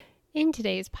In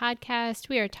today's podcast,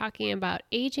 we are talking about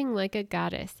aging like a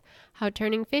goddess, how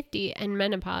turning 50 and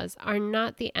menopause are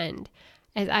not the end,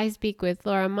 as I speak with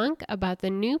Laura Monk about the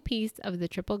new piece of the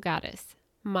triple goddess,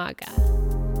 Maga.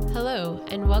 Hello,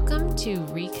 and welcome to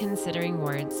Reconsidering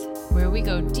Words, where we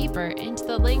go deeper into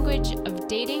the language of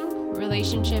dating,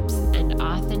 relationships, and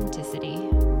authenticity.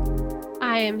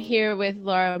 I am here with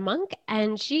Laura Monk,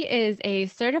 and she is a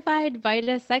certified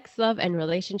Vita sex, love, and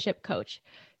relationship coach.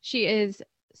 She is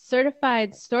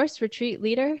certified source retreat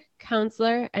leader,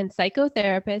 counselor, and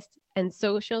psychotherapist, and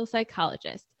social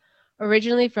psychologist.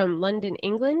 Originally from London,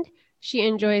 England, she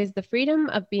enjoys the freedom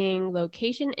of being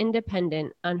location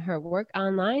independent on her work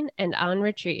online and on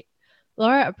retreat.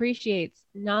 Laura appreciates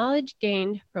knowledge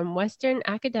gained from Western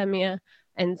academia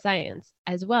and science,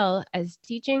 as well as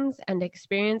teachings and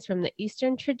experience from the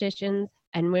Eastern traditions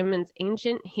and women's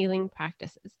ancient healing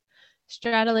practices.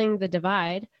 Straddling the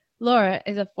divide, Laura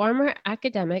is a former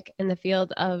academic in the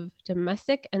field of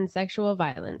domestic and sexual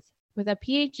violence, with a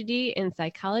PhD in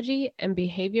psychology and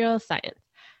behavioral science,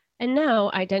 and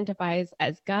now identifies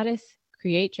as goddess,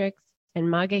 creatrix, and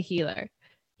Maga healer,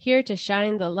 here to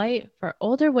shine the light for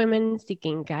older women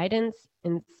seeking guidance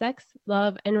in sex,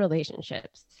 love, and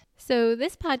relationships. So,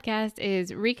 this podcast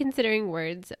is Reconsidering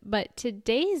Words, but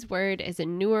today's word is a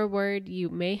newer word you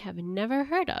may have never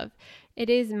heard of.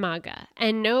 It is Maga.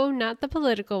 And no, not the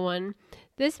political one.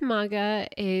 This Maga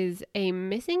is a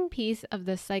missing piece of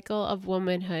the cycle of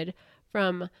womanhood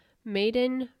from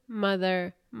Maiden,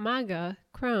 Mother, Maga,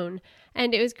 Chrone,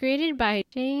 and it was created by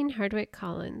Jane Hardwick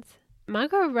Collins.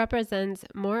 Maga represents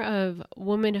more of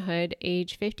womanhood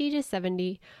age 50 to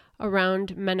 70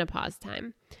 around menopause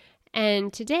time.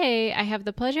 And today I have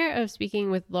the pleasure of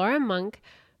speaking with Laura Monk,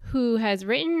 who has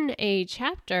written a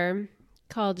chapter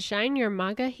called Shine Your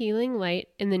Maga Healing Light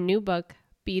in the new book,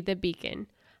 Be the Beacon.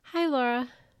 Hi, Laura.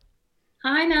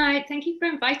 Hi, Night. Thank you for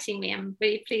inviting me. I'm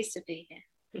really pleased to be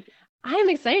here. I'm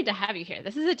excited to have you here.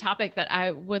 This is a topic that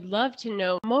I would love to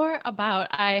know more about.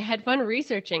 I had fun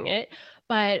researching it,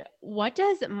 but what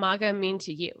does Maga mean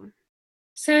to you?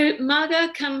 So,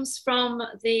 Maga comes from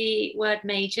the word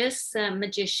magus,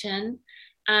 magician,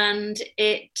 and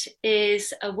it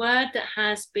is a word that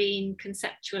has been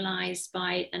conceptualized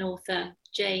by an author,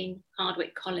 Jane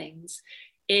Hardwick Collins,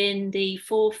 in the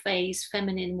four-phase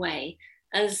feminine way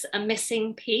as a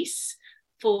missing piece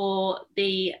for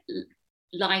the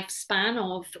lifespan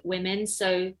of women.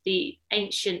 So, the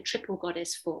ancient triple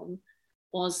goddess form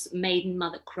was Maiden,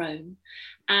 Mother, Chrone.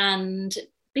 And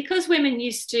because women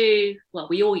used to, well,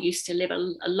 we all used to live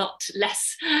a lot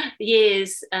less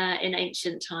years in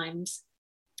ancient times,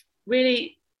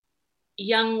 really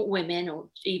young women or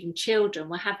even children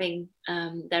were having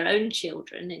their own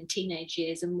children in teenage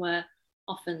years and were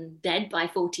often dead by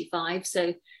 45.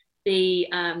 So the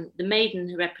maiden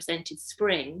who represented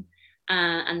spring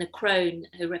and the crone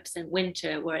who represent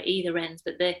winter were at either ends,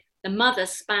 but the mother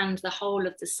spanned the whole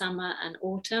of the summer and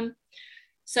autumn.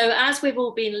 So as we've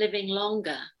all been living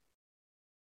longer,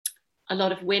 a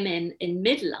lot of women in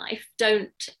midlife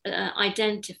don't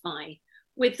identify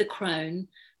with the crone,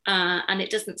 and it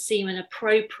doesn't seem an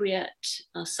appropriate,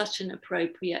 such an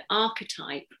appropriate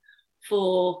archetype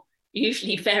for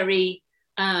usually very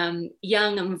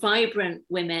young and vibrant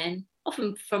women,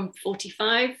 often from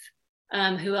 45,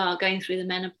 who are going through the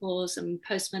menopause, and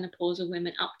postmenopausal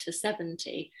women up to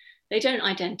 70. They don't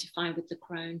identify with the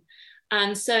crone.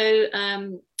 And so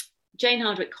Jane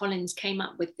Hardwick Collins came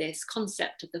up with this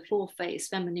concept of the four-phase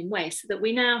feminine way, so that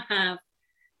we now have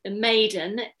the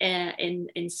maiden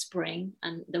in spring,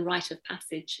 and the rite of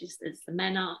passage is the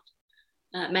menarche,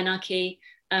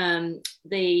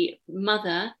 the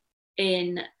mother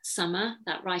in summer,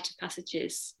 that rite of passage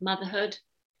is motherhood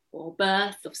or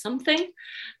birth of something,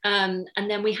 and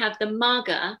then we have the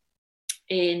Maga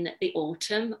in the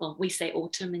autumn, or we say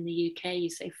autumn in the UK, you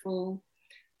say fall,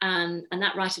 and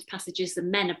that rite of passage is the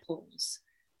menopause,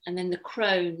 and then the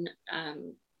crone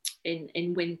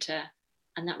in winter,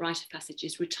 and that rite of passage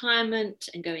is retirement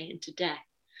and going into death.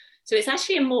 So it's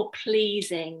actually a more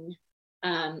pleasing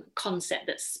concept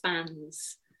that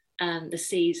spans the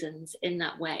seasons in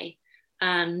that way.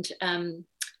 And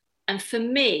for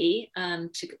me,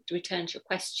 to return to your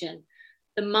question,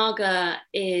 the Maga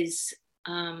is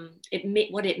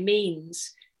what it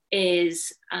means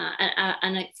is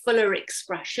a fuller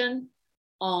expression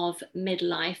of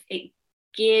midlife. It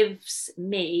gives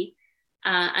me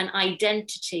an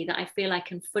identity that I feel I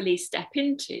can fully step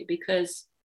into, because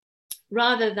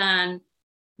rather than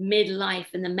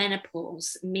midlife and the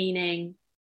menopause meaning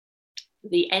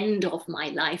the end of my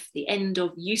life, the end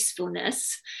of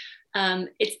usefulness,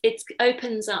 it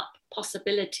opens up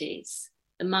possibilities.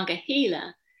 The Maga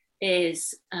healer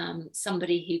is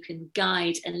somebody who can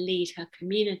guide and lead her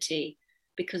community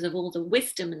because of all the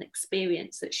wisdom and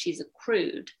experience that she's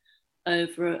accrued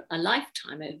over a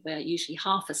lifetime, over usually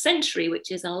half a century,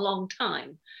 which is a long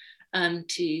time,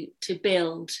 to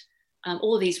build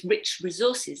all these rich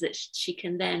resources that she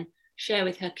can then share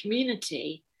with her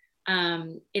community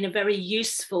in a very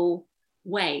useful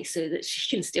way, so that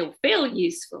she can still feel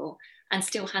useful and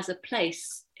still has a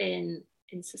place in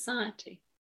society.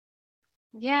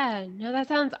 Yeah, no, that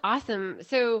sounds awesome.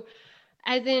 So,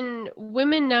 as in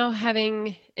women now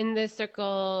having in this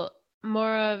circle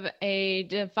more of a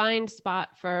defined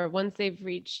spot for once they've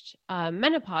reached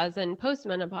menopause and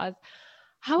postmenopause,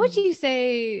 how would you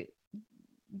say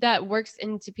that works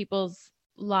into people's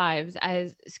lives?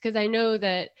 As because I know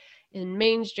that in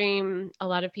mainstream, a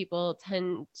lot of people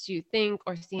tend to think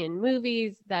or see in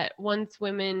movies that once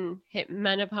women hit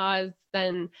menopause,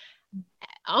 then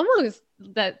almost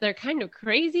that they're kind of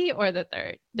crazy or that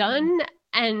they're done.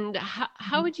 And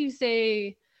how would you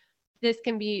say this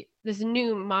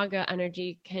new Maga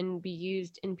energy can be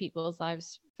used in people's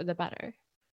lives for the better?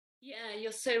 Yeah,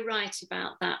 you're so right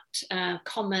about that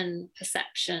common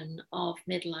perception of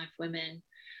midlife women.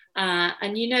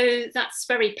 And that's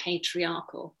very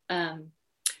patriarchal.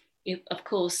 Of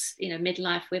course,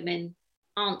 midlife women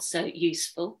aren't so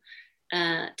useful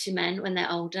to men when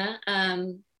they're older,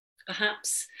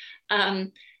 perhaps.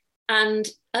 And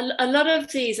a lot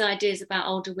of these ideas about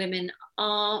older women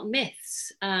are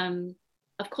myths.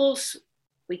 Of course,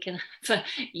 we can have a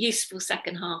useful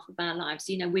second half of our lives.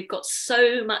 We've got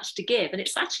so much to give, and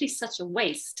it's actually such a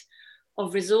waste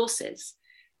of resources.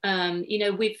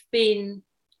 We've been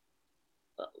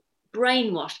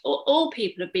brainwashed, all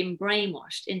people have been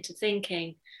brainwashed into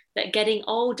thinking that getting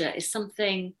older is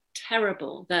something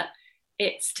terrible, that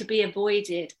it's to be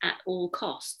avoided at all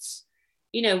costs.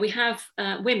 We have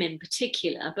women in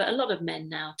particular, but a lot of men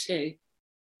now too,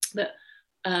 that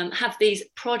have these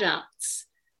products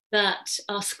that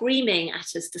are screaming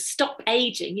at us to stop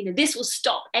aging. This will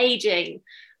stop aging,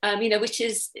 which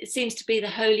it seems to be the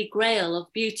holy grail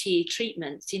of beauty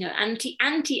treatments.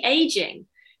 Anti-aging,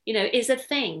 is a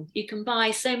thing. You can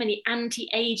buy so many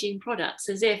anti-aging products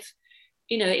as if,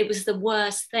 it was the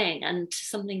worst thing and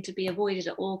something to be avoided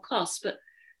at all costs. But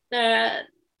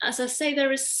as I say,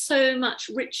 there is so much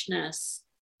richness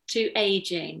to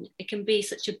aging. It can be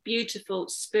such a beautiful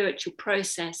spiritual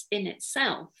process in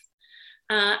itself.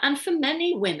 And for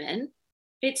many women,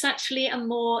 it's actually a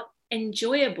more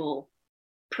enjoyable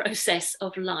process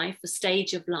of life, a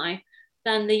stage of life,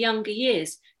 than the younger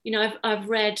years. I've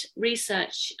read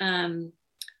research,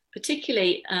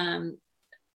 particularly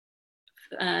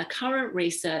current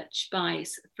research by,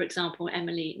 for example,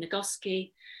 Emily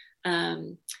Nagoski,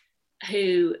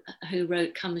 who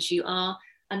wrote Come As You Are,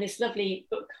 and this lovely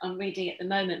book I'm reading at the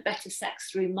moment, Better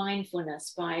Sex Through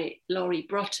Mindfulness by Laurie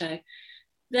Brotto.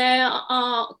 They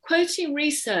are quoting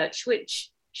research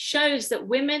which shows that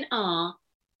women are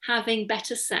having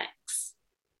better sex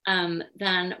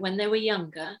than when they were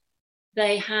younger.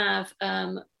 They have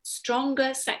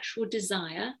stronger sexual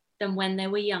desire than when they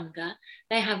were younger.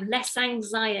 They have less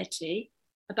anxiety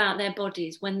about their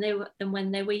bodies than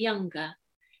when they were younger.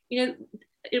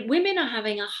 Women are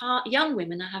having young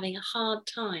women are having a hard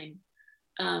time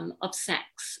of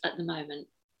sex at the moment.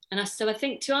 And so I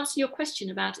think, to answer your question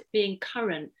about it being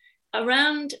current,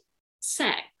 around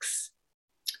sex,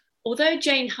 although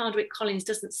Jane Hardwicke Collins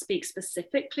doesn't speak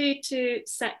specifically to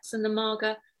sex and the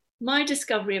Maga, my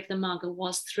discovery of the Maga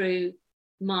was through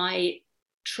my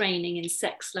training in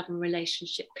sex, love and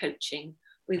relationship coaching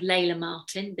with Layla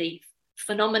Martin, the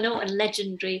phenomenal and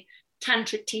legendary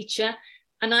Tantra teacher.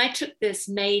 And I took this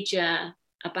major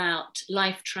about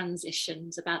life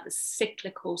transitions, about the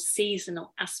cyclical,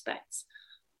 seasonal aspects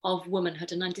of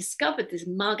womanhood. And I discovered this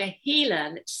Maga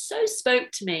healer that so spoke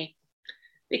to me,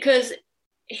 because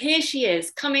here she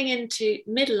is coming into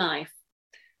midlife,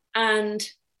 and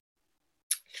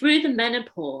through the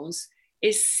menopause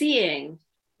is seeing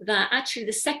that actually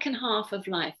the second half of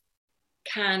life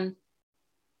can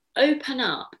open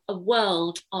up a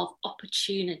world of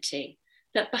opportunity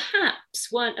that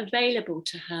perhaps weren't available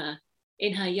to her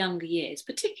in her younger years,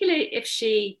 particularly if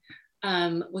she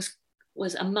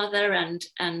was a mother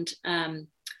and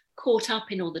caught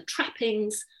up in all the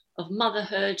trappings of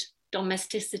motherhood,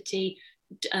 domesticity,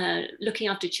 looking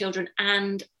after children,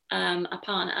 and a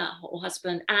partner or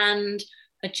husband, and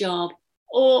a job,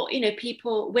 or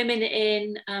women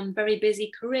in very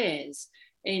busy careers,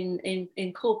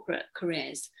 in corporate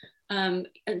careers, and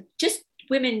just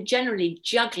women generally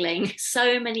juggling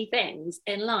so many things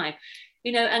in life,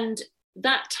 and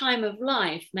that time of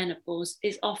life, menopause,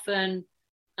 is often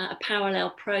a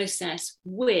parallel process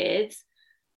with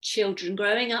children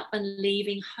growing up and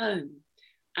leaving home,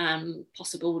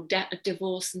 possible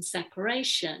divorce and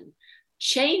separation,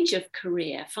 change of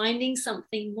career, finding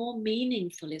something more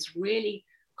meaningful is really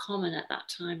common at that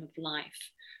time of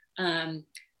life.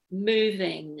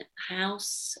 Moving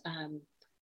house,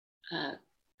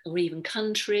 or even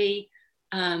country,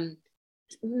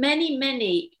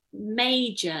 many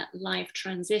major life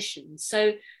transitions.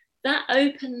 So that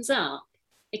opens up,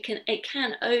 it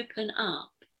can open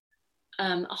up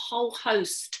a whole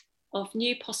host of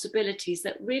new possibilities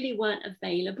that really weren't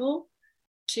available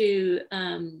to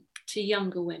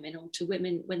younger women, or to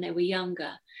women when they were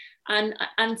younger.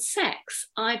 And sex,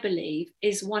 I believe,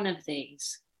 is one of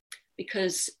these,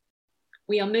 because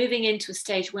we are moving into a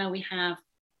stage where we have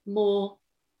more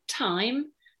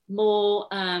time, more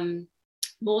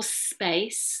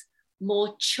space,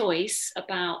 more choice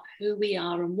about who we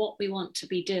are and what we want to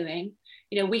be doing.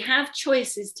 You know, we have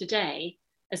choices today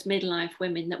as midlife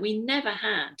women that we never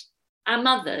had. Our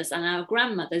mothers and our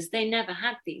grandmothers, they never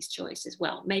had these choices.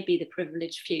 Well, maybe the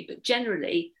privileged few, but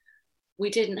generally we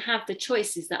didn't have the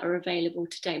choices that are available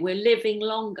today. We're living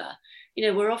longer. You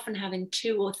know, we're often having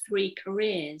 2 or 3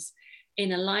 careers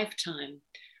in a lifetime.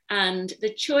 And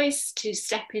the choice to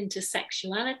step into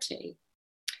sexuality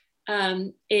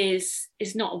is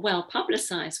not a well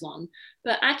publicized one,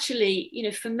 but actually, you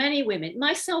know, for many women,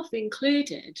 myself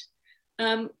included,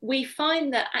 we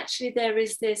find that actually there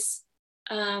is this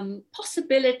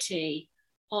possibility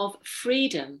of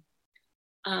freedom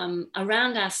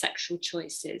around our sexual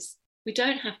choices. We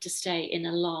don't have to stay in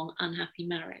a long, unhappy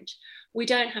marriage. We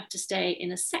don't have to stay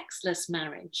in a sexless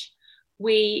marriage.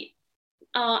 We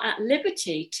are at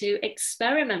liberty to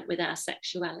experiment with our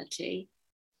sexuality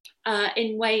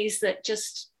in ways that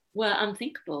just were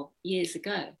unthinkable years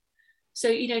ago. So,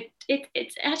 you know,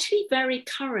 it's actually very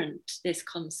current, this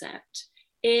concept,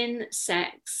 in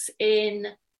sex, in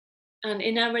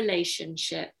our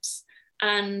relationships.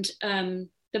 And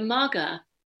the Maga,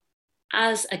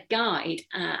 as a guide,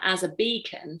 as a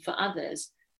beacon for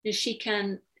others, she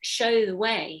can show the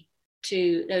way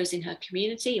to those in her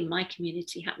community. And my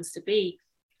community happens to be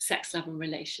sex, love and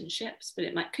relationships,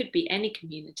 but could be any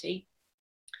community,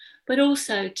 but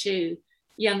also to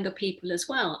younger people as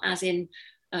well, as in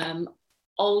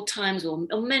old times, or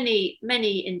many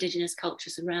Indigenous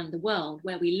cultures around the world,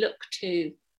 where we look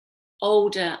to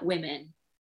older women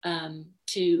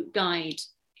to guide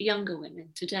younger women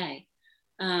today.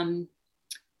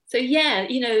 So yeah,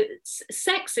 you know,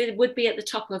 sex, it would be at the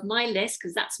top of my list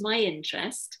because that's my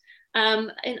interest,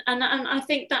 and I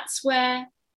think that's where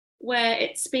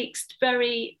it speaks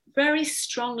very, very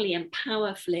strongly and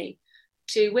powerfully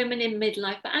to women in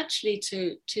midlife, but actually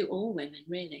to all women,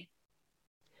 really.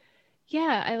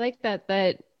 Yeah, I like that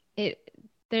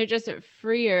they're just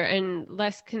freer and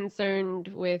less concerned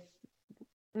with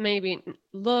maybe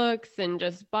looks and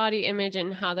just body image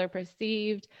and how they're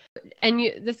perceived. And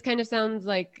this kind of sounds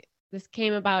like this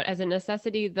came about as a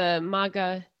necessity, the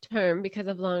Maga term, because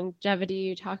of longevity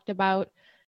you talked about.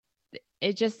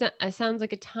 It just sounds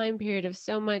like a time period of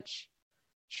so much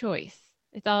choice.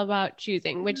 It's all about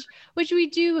choosing, which we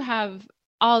do have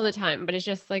all the time, but it's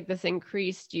just like this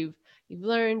increased. You've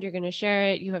learned, you're going to share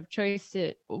it, you have choice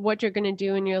to what you're going to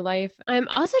do in your life. I'm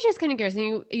also just kind of curious,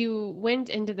 and you went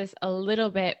into this a little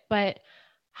bit, but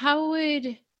how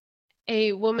would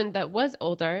a woman that was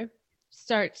older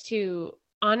start to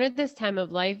honor this time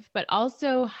of life, but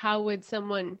also how would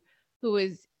someone who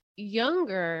is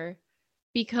younger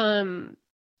become,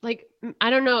 like, I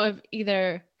don't know, if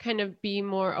either kind of be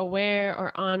more aware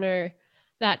or honor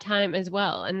that time as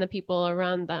well and the people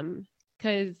around them?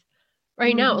 Because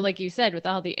right now, Mm. like you said, with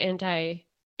all the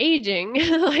anti-aging,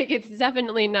 like it's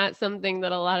definitely not something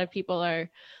that a lot of people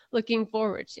are looking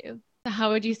forward to. So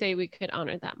how would you say we could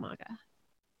honor that, Maga?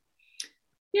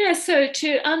 Yeah, so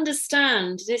to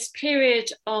understand this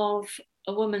period of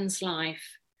a woman's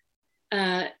life,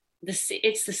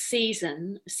 it's the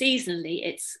season. Seasonally,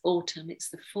 it's autumn, it's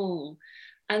the fall,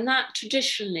 and that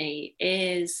traditionally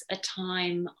is a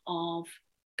time of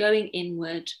going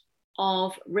inward,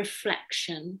 of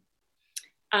reflection,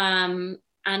 and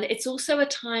it's also a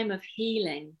time of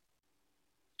healing.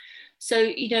 So,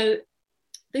 you know,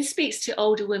 this speaks to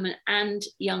older women and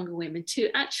younger women to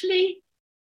actually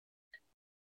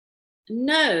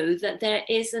know that there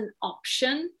is an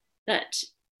option, that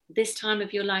this time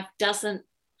of your life doesn't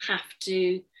have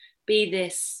to be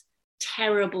this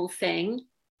terrible thing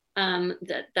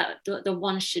that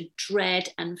one should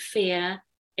dread and fear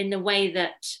in the way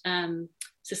that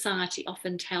society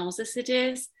often tells us it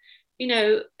is. You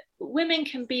know, women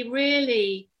can be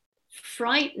really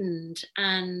frightened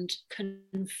and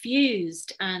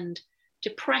confused and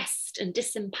depressed and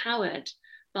disempowered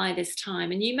by this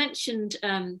time. And you mentioned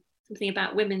something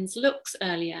about women's looks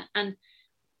earlier, and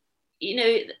you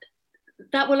know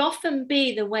that will often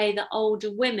be the way that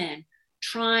older women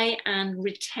try and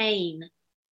retain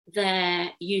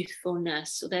their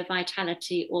youthfulness or their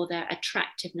vitality or their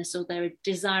attractiveness or their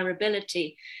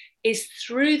desirability, is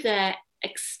through their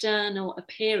external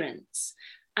appearance.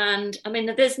 And I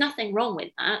mean, there's nothing wrong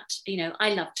with that.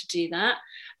 I love to do that.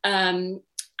 And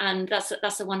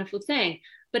that's a wonderful thing,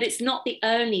 but it's not the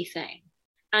only thing.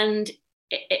 And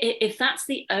if that's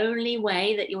the only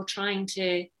way that you're trying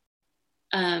to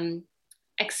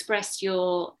express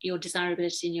your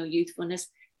desirability and your youthfulness,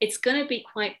 it's going to be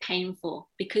quite painful,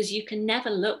 because you can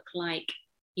never look like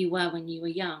you were when you were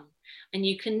young, and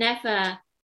you can never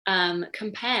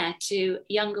compare to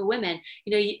younger women.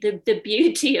 The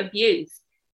beauty of youth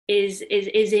is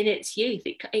in its youth.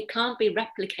 It can't be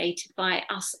replicated by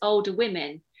us older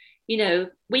women.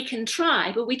 We can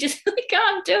try, but we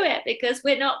can't do it, because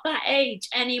we're not that age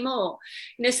anymore.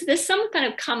 So there's some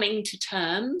kind of coming to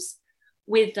terms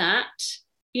with that.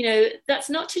 That's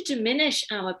not to diminish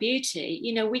our beauty.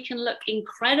 We can look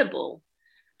incredible,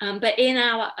 but in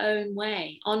our own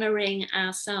way, honoring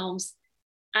ourselves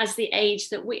as the age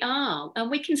that we are.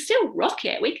 And we can still rock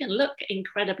it. We can look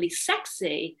incredibly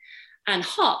sexy and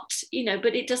hot,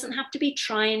 but it doesn't have to be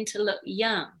trying to look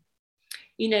young.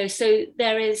 So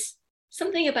there is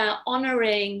something about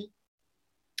honoring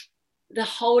the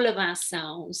whole of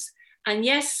ourselves. And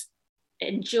yes,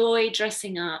 enjoy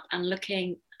dressing up and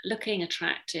looking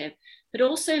attractive, but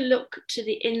also look to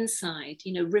the inside,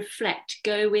 reflect,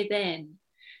 go within,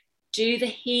 do the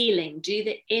healing, do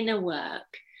the inner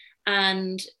work,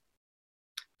 and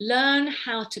learn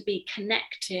how to be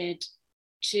connected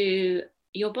to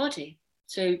your body.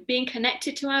 So being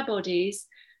connected to our bodies,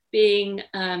 being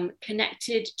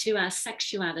connected to our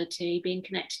sexuality, being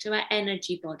connected to our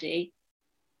energy body,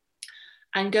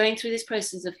 and going through this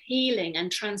process of healing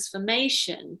and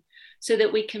transformation, so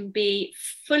that we can be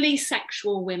fully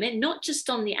sexual women, not just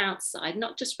on the outside,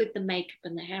 not just with the makeup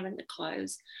and the hair and the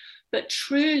clothes, but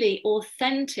truly,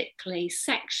 authentically,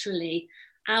 sexually,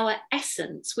 our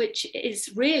essence, which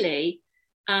is really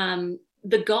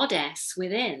the goddess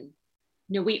within.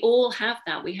 We all have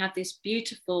that. We have this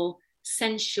beautiful,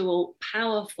 sensual,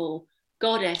 powerful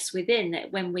goddess within,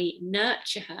 that when we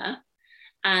nurture her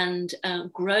and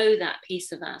grow that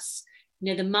piece of us,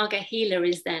 the Maga healer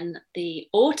is then the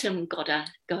autumn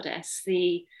goddess,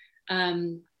 the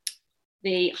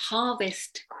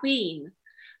harvest queen,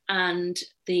 and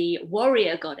the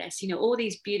warrior goddess. All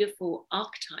these beautiful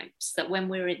archetypes that when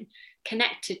we're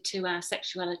connected to our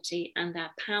sexuality and our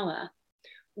power,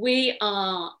 we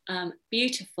are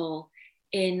beautiful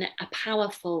in a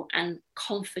powerful and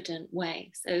confident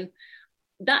way. So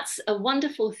that's a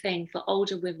wonderful thing for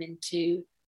older women to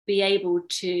be able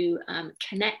to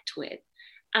connect with.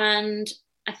 And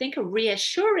I think a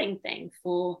reassuring thing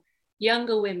for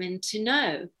younger women to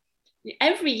know.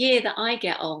 Every year that I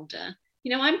get older,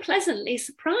 I'm pleasantly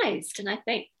surprised, and I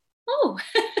think, oh,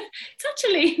 it's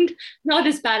actually not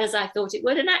as bad as I thought it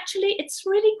would. And actually, it's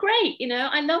really great.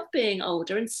 I love being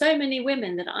older, and so many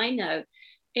women that I know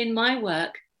in my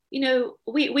work, we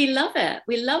love it.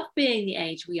 We love being the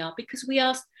age we are, because we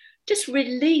are just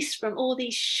released from all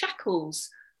these shackles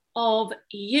of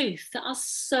youth that are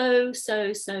so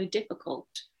difficult.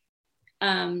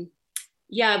 I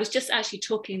was just actually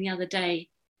talking the other day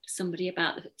to somebody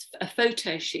about a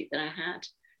photo shoot that I had,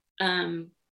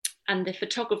 and the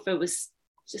photographer was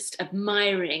just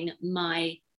admiring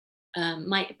my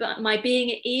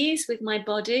being at ease with my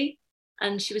body,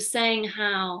 and she was saying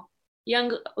how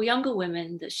younger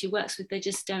women that she works with, they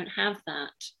just don't have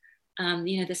that.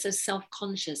 They're so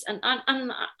self-conscious. And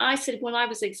I said, well, I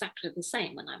was exactly the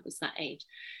same when I was that age.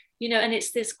 And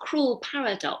it's this cruel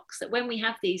paradox that when we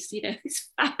have these, these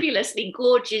fabulously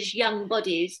gorgeous young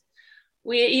bodies,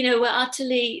 we're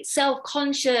utterly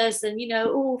self-conscious and,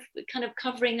 all kind of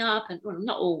covering up, and well,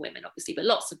 not all women, obviously, but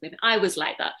lots of women. I was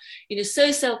like that,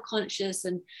 so self-conscious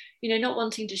and, not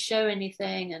wanting to show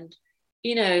anything. And,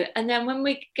 and then when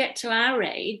we get to our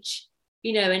age,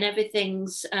 and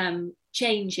everything's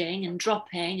changing and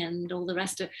dropping and all the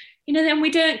rest of it, then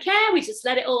we don't care. We just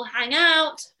let it all hang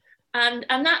out. And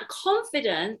that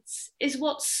confidence is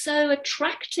what's so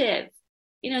attractive,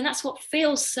 and that's what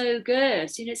feels so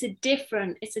good. It's a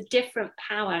different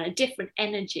power and a different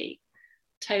energy,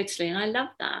 totally. And I love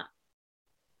that.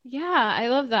 Yeah, I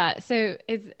love that. So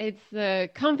it's the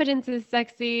confidence is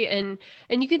sexy, and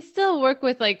you can still work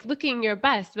with like looking your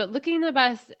best, but looking the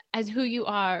best as who you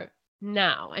are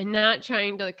now and not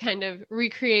trying to kind of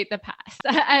recreate the past.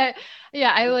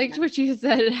 I liked what you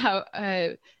said, how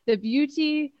the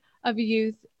beauty of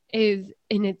youth is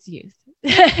in its youth.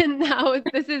 And now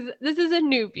this is a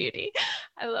new beauty.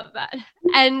 I love that.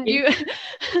 And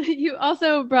you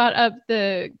also brought up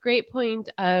the great point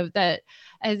of that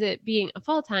as it being a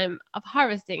full time of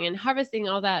harvesting and harvesting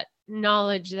all that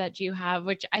knowledge that you have,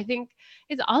 which I think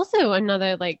is also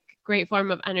another like great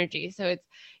form of energy. So it's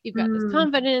you've got this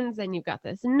confidence and you've got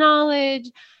this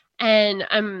knowledge. And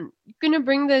I'm going to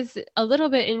bring this a little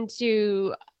bit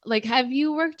into like, have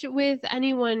you worked with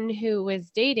anyone who was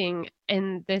dating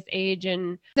in this age?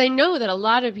 And I know that a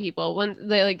lot of people, when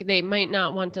they might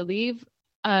not want to leave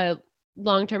a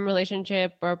long-term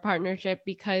relationship or partnership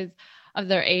because of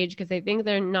their age, because they think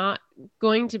they're not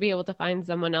going to be able to find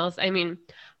someone else. I mean,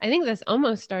 I think this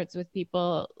almost starts with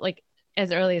people like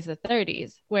as early as the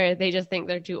 30s, where they just think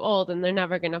they're too old and they're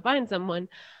never going to find someone.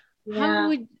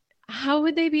 Yeah. How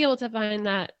would they be able to find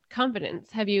that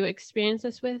confidence? Have you experienced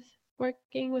this with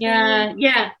working with anyone?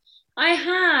 Yeah. I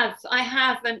have,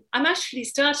 and I'm actually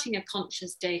starting a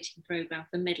conscious dating program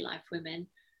for midlife women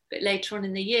a bit later on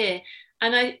in the year.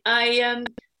 And I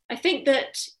think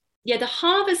that, yeah, the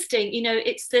harvesting,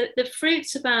 it's the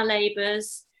fruits of our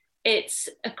labors. It's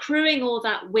accruing all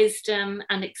that wisdom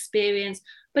and experience,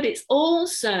 but it's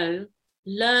also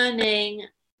learning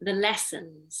the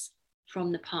lessons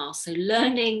from the past. So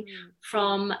learning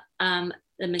from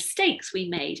the mistakes we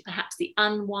made, perhaps the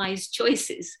unwise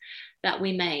choices that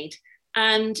we made.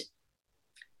 And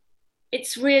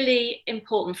it's really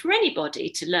important for anybody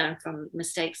to learn from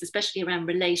mistakes, especially around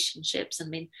relationships. I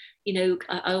mean,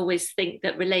 I always think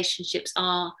that relationships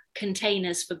are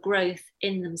containers for growth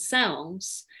in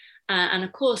themselves. And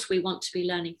of course, we want to be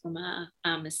learning from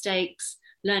our mistakes,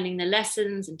 learning the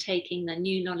lessons and taking the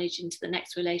new knowledge into the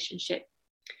next relationship.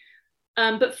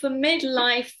 But for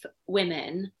midlife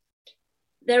women,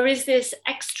 there is this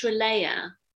extra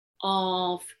layer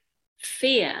of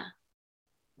fear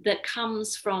that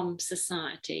comes from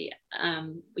society.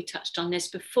 We touched on this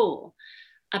before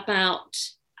about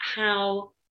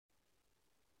how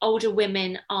older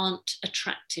women aren't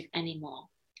attractive anymore,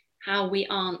 how we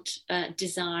aren't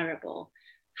desirable,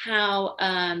 how,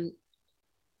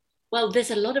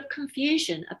 there's a lot of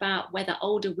confusion about whether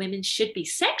older women should be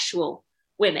sexual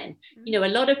women. A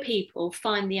lot of people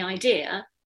find the idea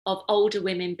of older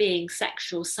women being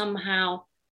sexual somehow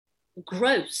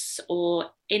gross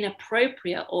or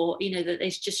inappropriate, or that they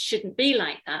just shouldn't be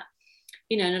like that.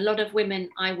 And a lot of women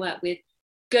I work with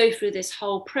go through this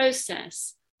whole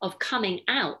process of coming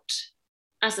out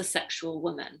as a sexual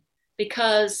woman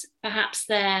because perhaps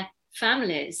their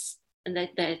families and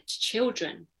their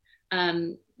children,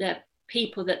 the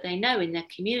people that they know in their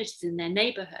communities, in their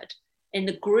neighborhood, in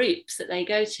the groups that they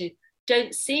go to,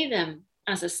 don't see them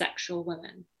as a sexual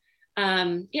woman.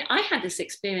 I had this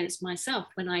experience myself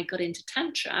when I got into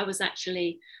Tantra. I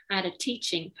had a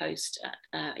teaching post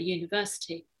at a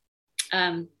university.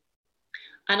 And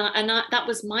that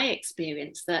was my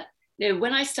experience that,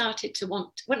 when I started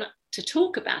to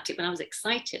talk about it, when I was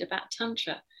excited about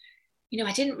Tantra,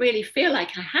 I didn't really feel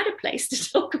like I had a place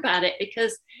to talk about it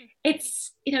because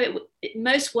it's,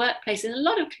 most workplaces, in a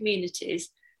lot of communities,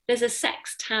 there's a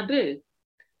sex taboo.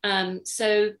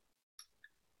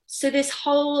 So this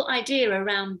whole idea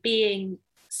around being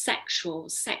sexual,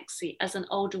 sexy as an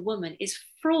older woman is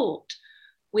fraught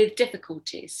with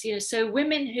difficulties. So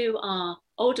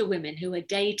older women who are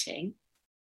dating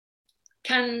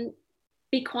can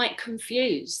be quite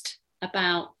confused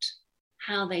about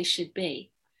how they should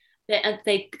be.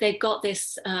 They've got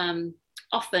this,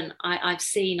 often I've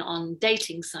seen on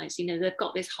dating sites, they've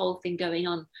got this whole thing going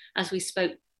on, as we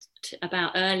spoke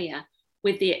about earlier,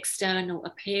 with the external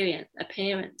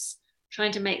appearance,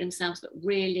 trying to make themselves look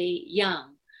really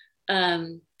young,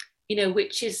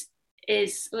 which is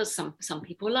some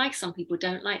people like, some people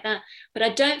don't like that, but I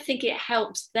don't think it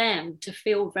helps them to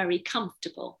feel very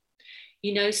comfortable,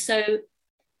 so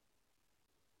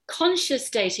conscious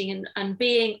dating and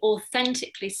being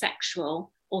authentically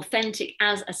sexual, authentic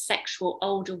as a sexual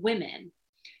older women,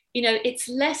 it's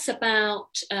less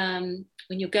about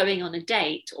when you're going on a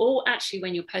date, or actually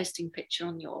when you're posting a picture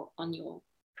on your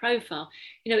profile,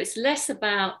 it's less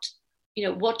about,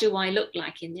 what do I look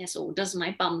like in this, or does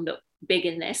my bum look big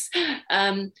in this,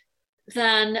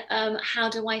 than how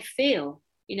do I feel?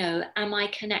 Am I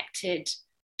connected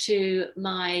to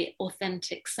my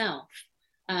authentic self?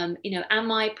 Am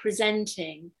I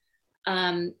presenting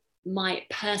my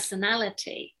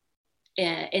personality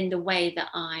in the way that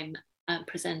I'm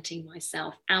presenting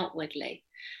myself outwardly?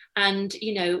 And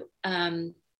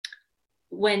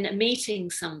when meeting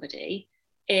somebody,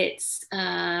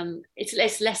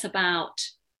 it's less about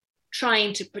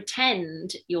trying to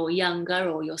pretend you're younger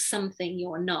or you're something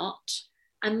you're not,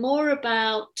 and more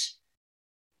about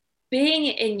being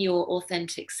in your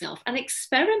authentic self and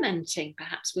experimenting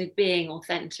perhaps with being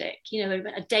authentic. You know,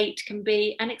 a date can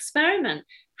be an experiment.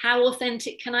 How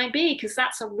authentic can I be? Because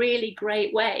that's a really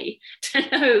great way to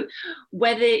know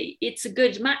whether it's a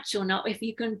good match or not, if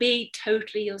you can be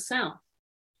totally yourself.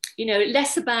 You know,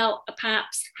 less about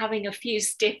perhaps having a few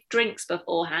stiff drinks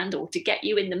beforehand or to get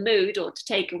you in the mood or to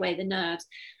take away the nerves,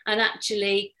 and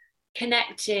actually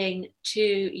connecting to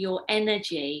your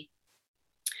energy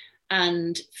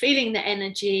and feeling the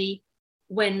energy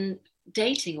when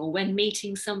dating or when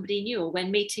meeting somebody new or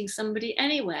when meeting somebody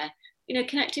anywhere. You know,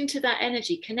 connecting to that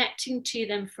energy, connecting to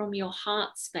them from your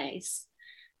heart space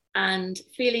and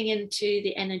feeling into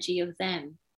the energy of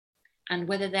them and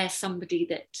whether they're somebody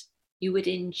that you would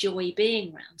enjoy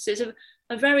being around. So it's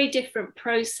a very different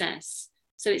process.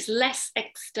 So it's less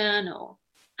external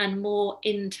and more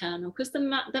internal, because the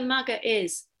Maga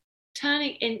is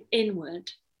turning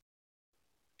inward,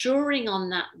 drawing on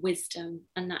that wisdom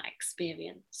and that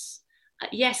experience.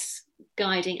 Yes,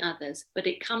 guiding others, but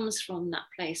it comes from that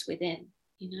place within,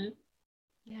 you know?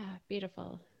 Yeah,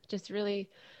 beautiful. Just really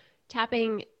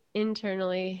tapping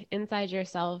internally inside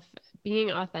yourself,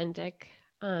 being authentic.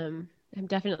 I'm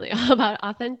definitely all about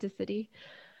authenticity.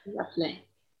 Lovely.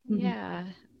 Mm-hmm. Yeah.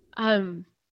 Um,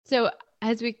 so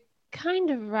as we kind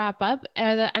of wrap up,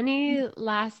 are there any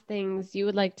last things you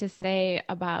would like to say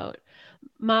about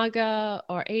MAGA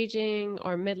or aging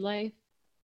or midlife?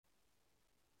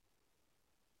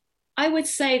 I would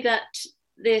say that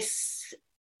this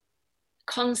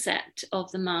concept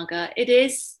of the Maga, it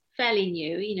is fairly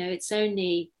new. You know, it's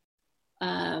only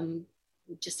um,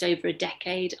 just over a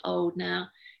decade old now,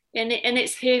 and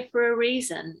it's here for a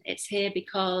reason. It's here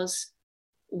because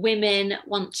women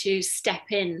want to step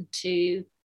into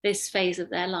this phase of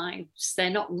their lives.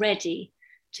 They're not ready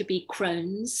to be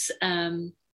crones.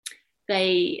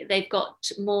 They've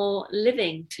got more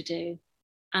living to do,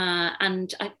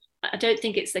 and I don't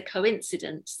think it's a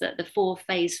coincidence that the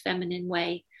four-phase feminine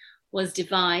way was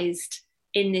devised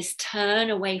in this turn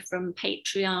away from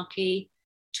patriarchy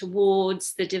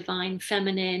towards the divine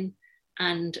feminine,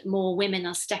 and more women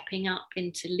are stepping up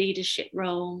into leadership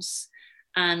roles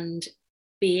and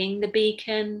being the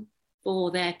beacon for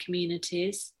their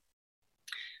communities.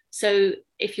 So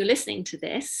if you're listening to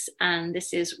this and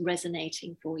this is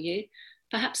resonating for you,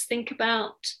 perhaps think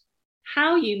about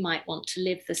how you might want to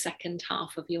live the second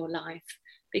half of your life,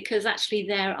 because actually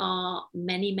there are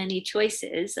many, many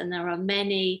choices and there are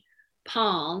many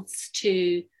paths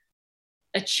to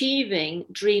achieving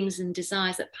dreams and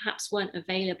desires that perhaps weren't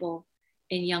available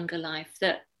in younger life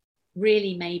that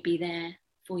really may be there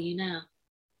for you now.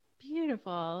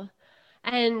 Beautiful.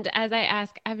 And as I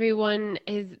ask everyone,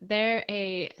 is there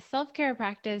a self-care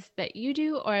practice that you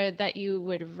do or that you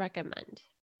would recommend?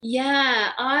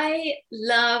 Yeah, I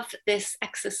love this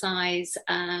exercise,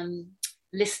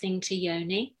 listening to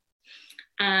Yoni.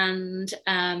 And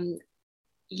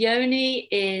Yoni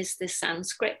is the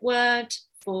Sanskrit word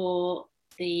for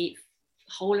the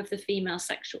whole of the female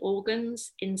sexual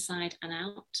organs, inside and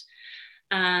out.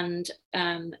 And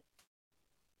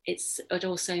it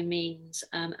also means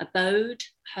abode,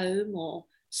 home, or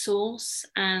source,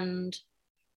 and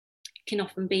can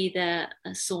often be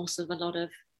a source of a lot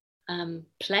of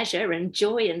pleasure and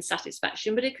joy and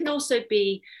satisfaction, but it can also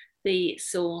be the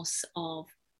source of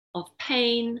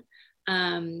pain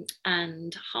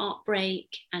and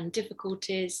heartbreak and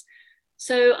difficulties.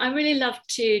 So I really love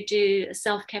to do a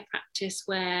self-care practice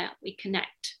where we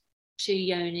connect to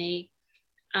Yoni,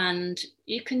 and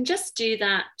you can just do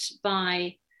that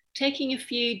by taking a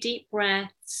few deep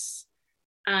breaths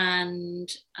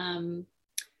and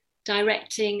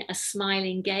directing a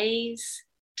smiling gaze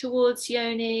towards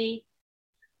Yoni,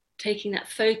 taking that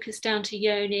focus down to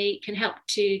Yoni. Can help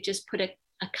to just put a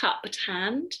cupped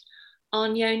hand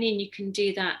on Yoni, and you can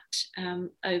do that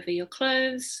over your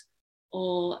clothes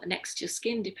or next to your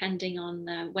skin, depending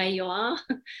on where you are.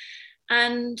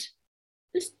 And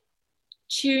just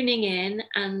tuning in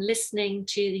and listening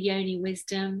to the Yoni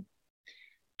wisdom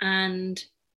and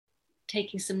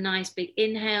taking some nice big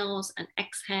inhales and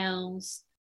exhales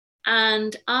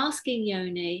and asking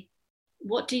Yoni,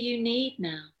 what do you need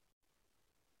now?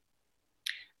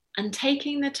 And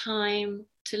taking the time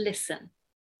to listen.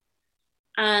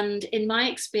 And in my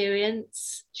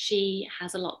experience, she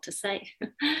has a lot to say.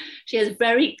 She has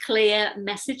very clear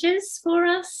messages for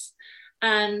us.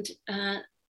 And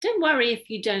don't worry if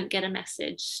you don't get a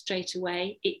message straight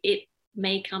away. It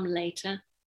may come later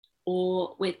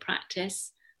or with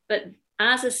practice. But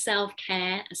as a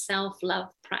self-care, a self-love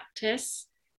practice,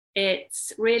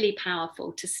 it's really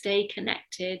powerful to stay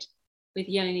connected with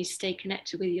yoni, stay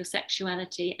connected with your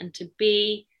sexuality, and to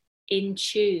be in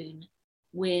tune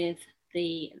with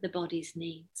the body's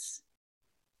needs.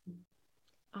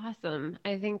 Awesome.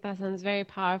 I think that sounds very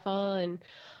powerful, and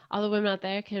all the women out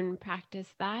there can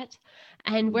practice that.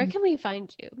 And where can we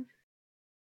find you?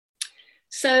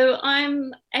 So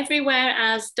I'm everywhere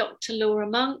as Dr. Laura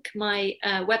Monk. My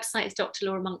website is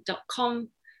drlauramonk.com,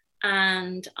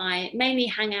 and I mainly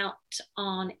hang out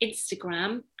on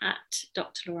Instagram at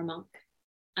Dr. Laura Monk.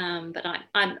 But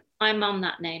I'm on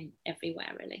that name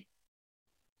everywhere, really.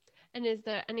 And is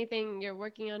there anything you're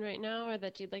working on right now or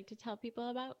that you'd like to tell people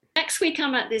about? Next week,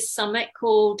 I'm at this summit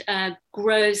called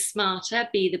Grow Smarter,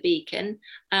 Be the Beacon.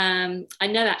 I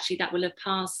know actually that will have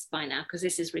passed by now because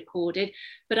this is recorded,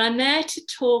 but I'm there to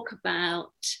talk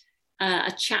about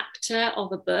a chapter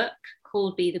of a book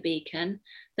called Be the Beacon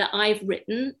that I've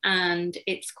written, and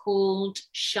it's called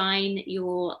Shine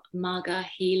Your Maga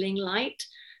Healing Light.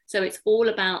 So it's all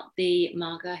about the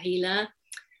Maga healer.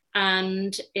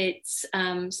 And it's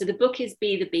so the book is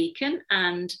Be the Beacon,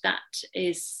 and that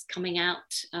is coming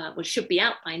out, well, should be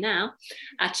out by now,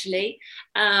 actually.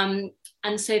 And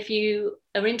so if you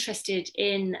are interested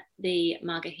in the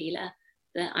Maga healer,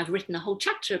 I've written a whole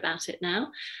chapter about it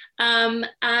now.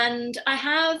 And I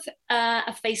have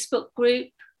a Facebook group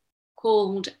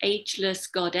called Ageless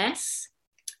Goddess.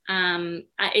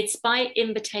 It's by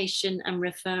invitation and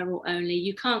referral only.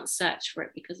 You can't search for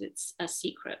it because it's a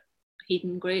secret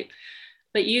hidden group,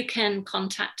 but you can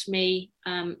contact me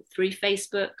through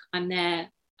Facebook. I'm there.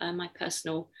 My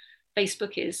personal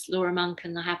Facebook is Laura Monk,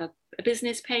 and I have a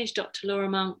business page, Dr. Laura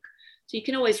Monk. So you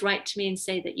can always write to me and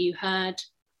say that you heard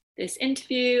this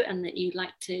interview and that you'd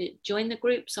like to join the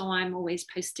group. So I'm always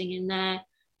posting in there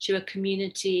to a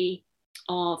community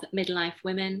of midlife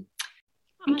women.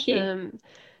 Thank you.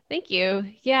 Thank you.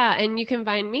 Yeah, and you can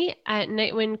find me at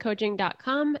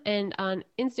nightwindcoaching.com and on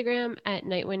Instagram at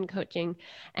nightwindcoaching.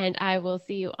 And I will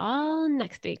see you all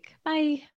next week. Bye.